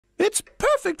It's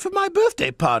perfect for my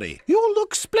birthday party. You'll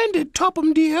look splendid,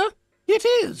 Topham, dear. It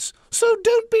is, so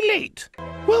don't be late.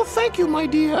 Well, thank you, my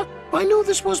dear. I knew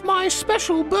this was my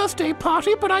special birthday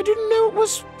party, but I didn't know it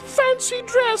was fancy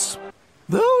dress.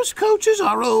 Those coaches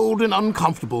are old and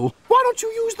uncomfortable. Why don't you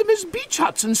use them as beach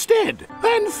huts instead?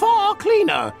 And far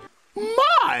cleaner.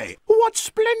 My, what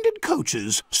splendid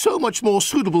coaches. So much more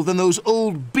suitable than those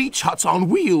old beach huts on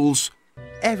wheels.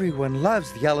 Everyone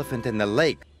loves the elephant in the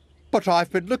lake, but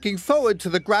I've been looking forward to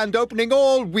the grand opening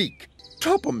all week.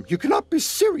 Topham, you cannot be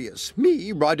serious.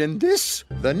 Me riding this?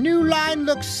 The new line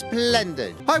looks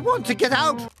splendid. I want to get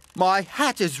out. My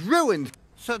hat is ruined.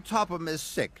 Sir Topham is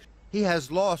sick. He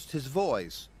has lost his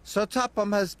voice. Sir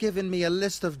Topham has given me a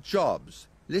list of jobs.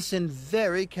 Listen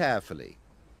very carefully.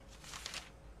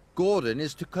 Gordon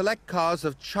is to collect cars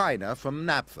of china from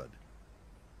Knapford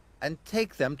and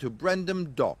take them to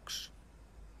Brendam Docks.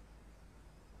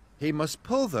 He must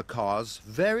pull the cars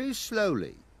very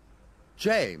slowly.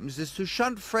 James is to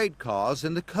shunt freight cars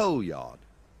in the coal yard.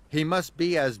 He must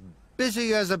be as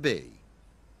busy as a bee.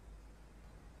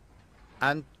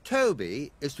 And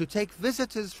Toby is to take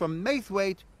visitors from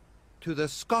Maithwaite to the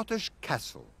Scottish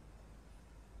castle.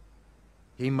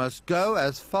 He must go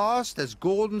as fast as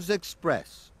Gordon's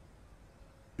express.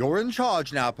 You're in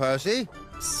charge now, Percy.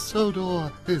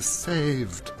 Sodor is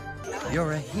saved.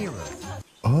 You're a hero.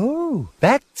 Oh,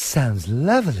 that sounds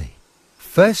lovely.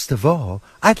 First of all,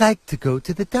 I'd like to go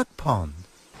to the duck pond.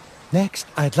 Next,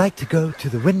 I'd like to go to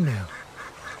the windmill.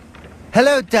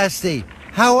 Hello, Dusty.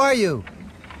 How are you?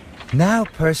 Now,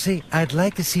 Percy, I'd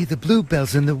like to see the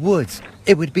bluebells in the woods.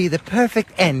 It would be the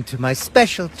perfect end to my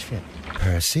special trip.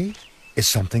 Percy, is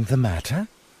something the matter?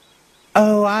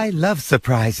 Oh, I love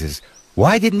surprises.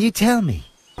 Why didn't you tell me?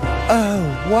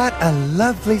 Oh, what a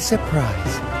lovely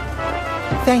surprise.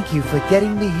 Thank you for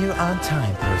getting me here on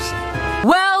time, Percy.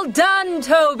 Well done,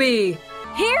 Toby!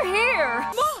 Hear, hear!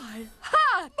 My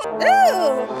hat!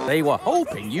 Ooh! They were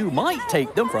hoping you might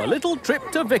take them for a little trip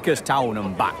to Vickerstown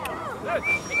and back.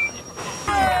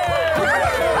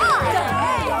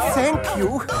 Thank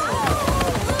you.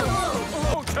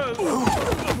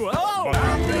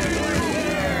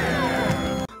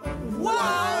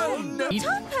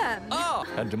 Topham! Ah,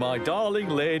 and my darling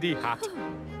Lady Hatt.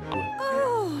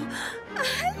 Oh,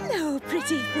 hello,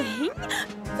 pretty thing.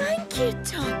 Thank you,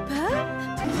 Topham.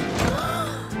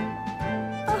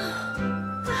 Oh,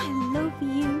 I love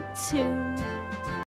you too.